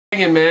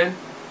Hanging, man.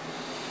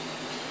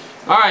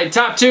 Alright,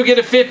 top two get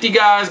a 50,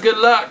 guys. Good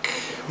luck.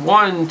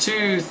 1,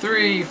 2,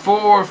 3,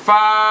 4,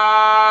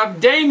 5.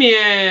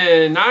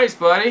 Damien. Nice,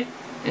 buddy.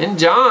 And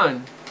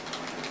John.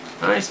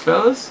 Nice,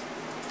 fellas.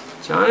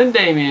 John and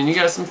Damien, you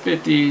got some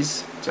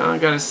 50s. John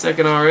got a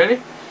second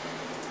already.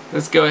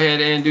 Let's go ahead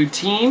and do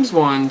teams.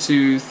 1,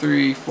 2,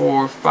 3,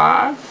 4,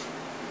 5.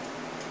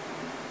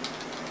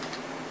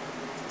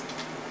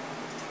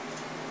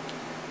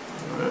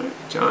 Alright,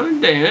 John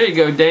and Damien. There you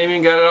go,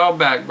 Damien. Got it all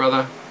back,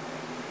 brother.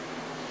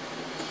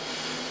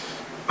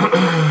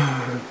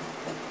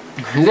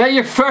 Is that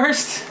your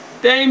first?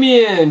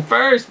 Damien,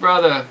 first,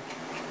 brother.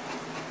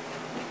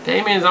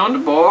 Damien's on the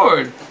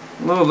board.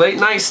 A little late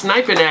night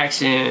sniping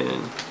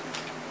action.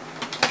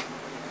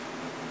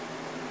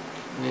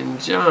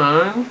 And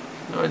John,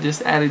 I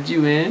just added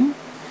you in.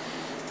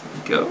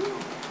 There you go.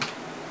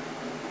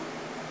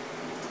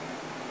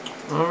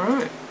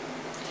 Alright.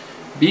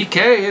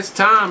 BK, it's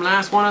time.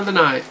 Last one of the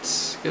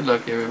night. Good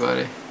luck,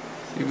 everybody.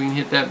 See if we can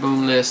hit that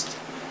boom list.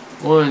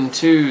 1,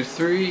 2,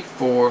 3,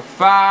 4,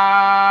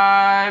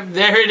 5.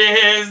 There it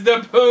is.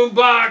 The boom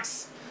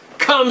box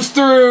comes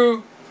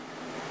through.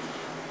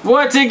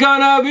 What's it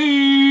gonna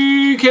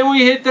be? Can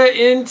we hit the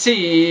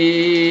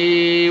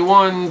NT?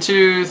 1,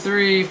 2,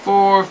 3,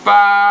 4,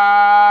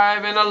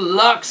 5. And a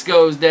Lux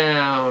goes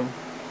down.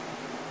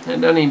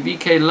 And done any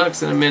BK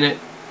Lux in a minute.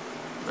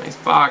 Nice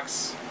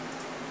box.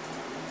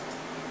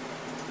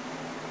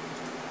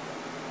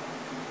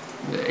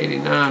 The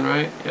 89,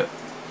 right? Yep.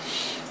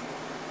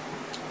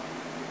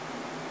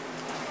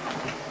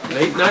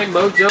 Late night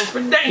mojo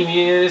for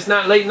Damien. It's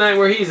not late night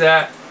where he's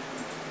at.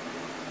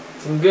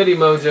 Some goody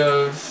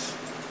mojos.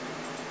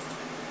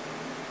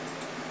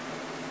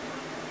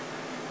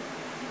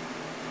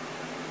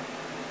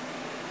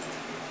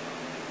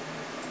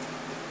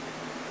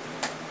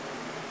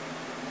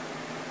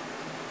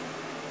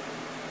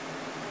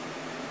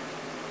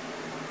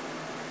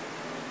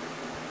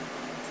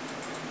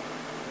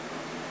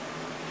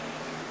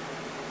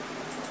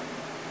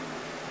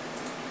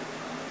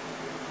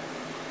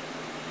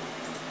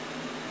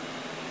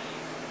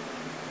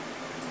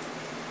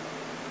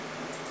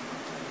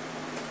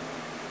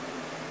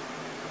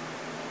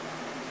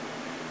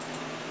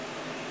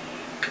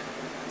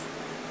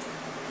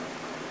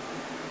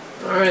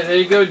 Alright, there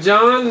you go,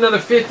 John. Another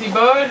 50,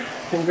 bud.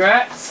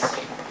 Congrats.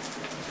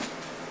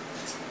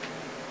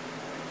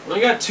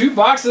 Only got 2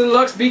 boxes of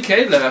Lux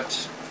BK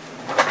left.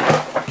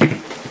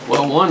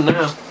 Well, 1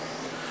 now.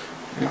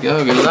 There you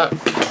go. Good luck.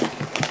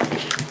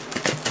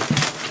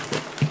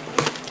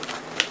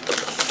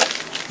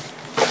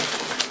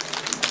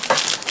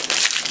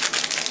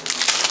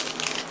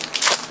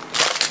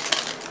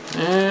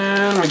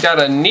 And we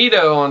got a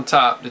Nito on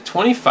top, the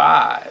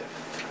 25.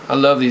 I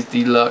love these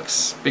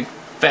deluxe. Big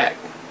fat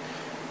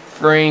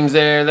frames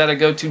there. That'll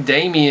go to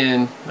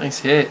Damien. Nice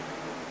hit.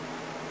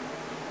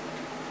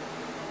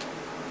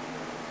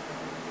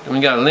 Then we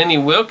got Lenny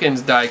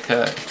Wilkins die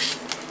cut.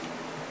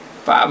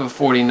 5 of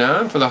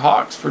 49 for the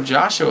Hawks for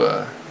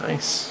Joshua.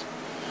 Nice.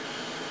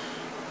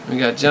 We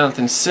got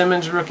Jonathan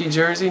Simmons rookie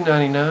jersey,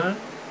 99.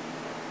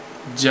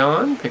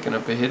 John picking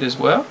up a hit as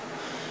well.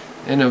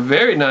 And a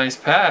very nice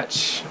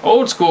patch.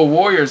 Old school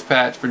Warriors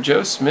patch for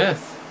Joe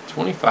Smith,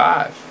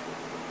 25.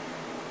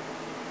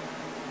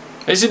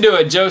 They should do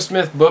a Joe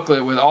Smith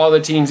booklet with all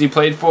the teams he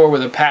played for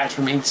with a patch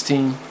from each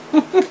team.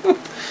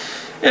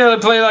 Yeah, they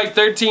play like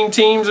 13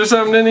 teams or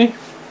something, didn't he?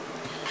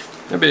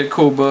 That'd be a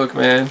cool book,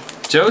 man.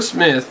 Joe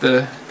Smith,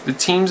 the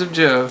teams of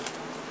Joe.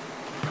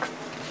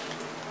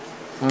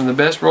 One of the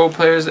best role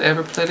players that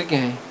ever played a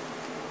game.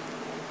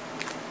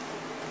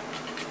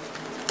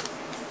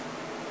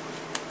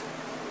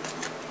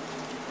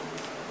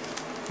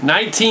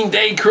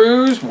 "19-day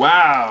cruise."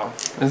 Wow.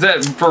 Is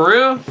that for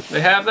real?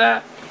 They have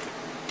that?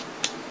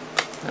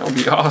 That would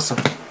be awesome.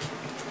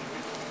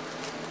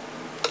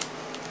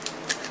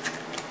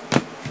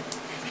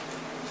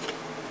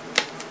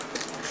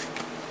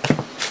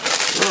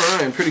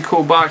 Alright, pretty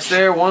cool box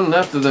there. 1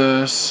 left of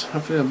those.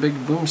 Hopefully a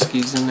big boom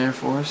skis in there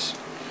for us.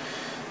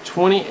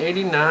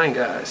 2089,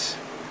 guys.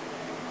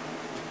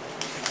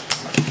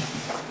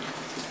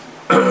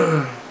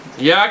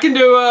 Yeah, I can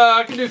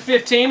do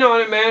 15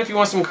 on it, man, if you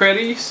want some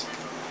credits.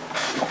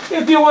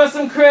 If you want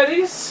some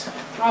credits,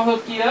 I'll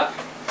hook you up.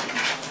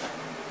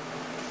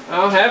 I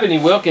don't have any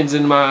Wilkins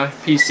in my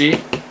PC.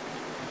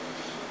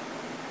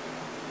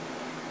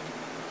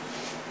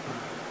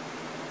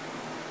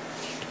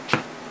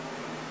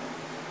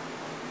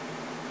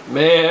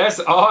 Man, that's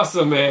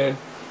awesome, man.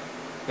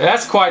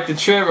 That's quite the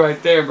trip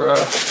right there, bro.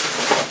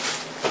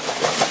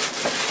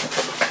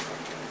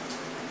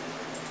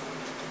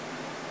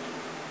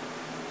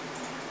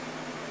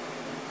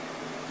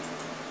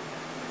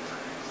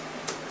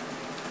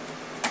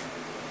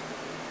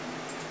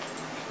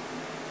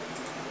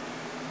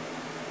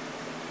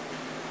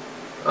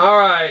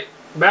 Alright,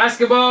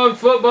 basketball and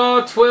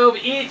football, 12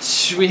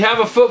 each. We have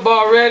a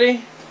football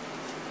ready.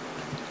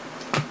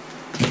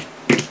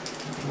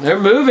 They're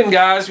moving,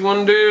 guys. You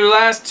want to do the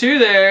last 2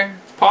 there.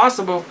 It's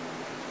possible.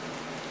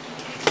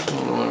 I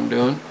don't know what I'm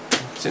doing.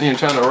 Sitting here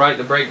trying to write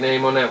the break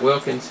name on that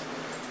Wilkins.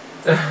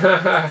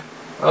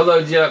 I'll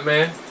load you up,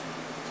 man.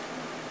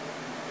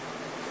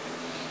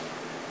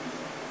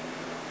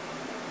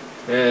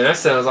 Man, that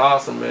sounds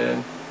awesome,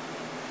 man.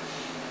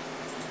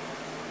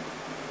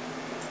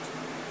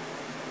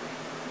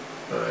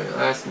 Alright,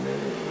 last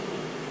name.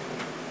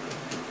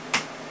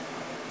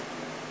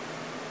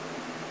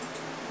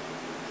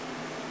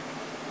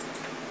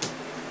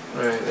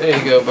 Alright, there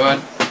you go, bud.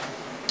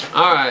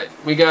 Alright,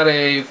 we got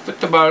a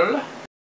football.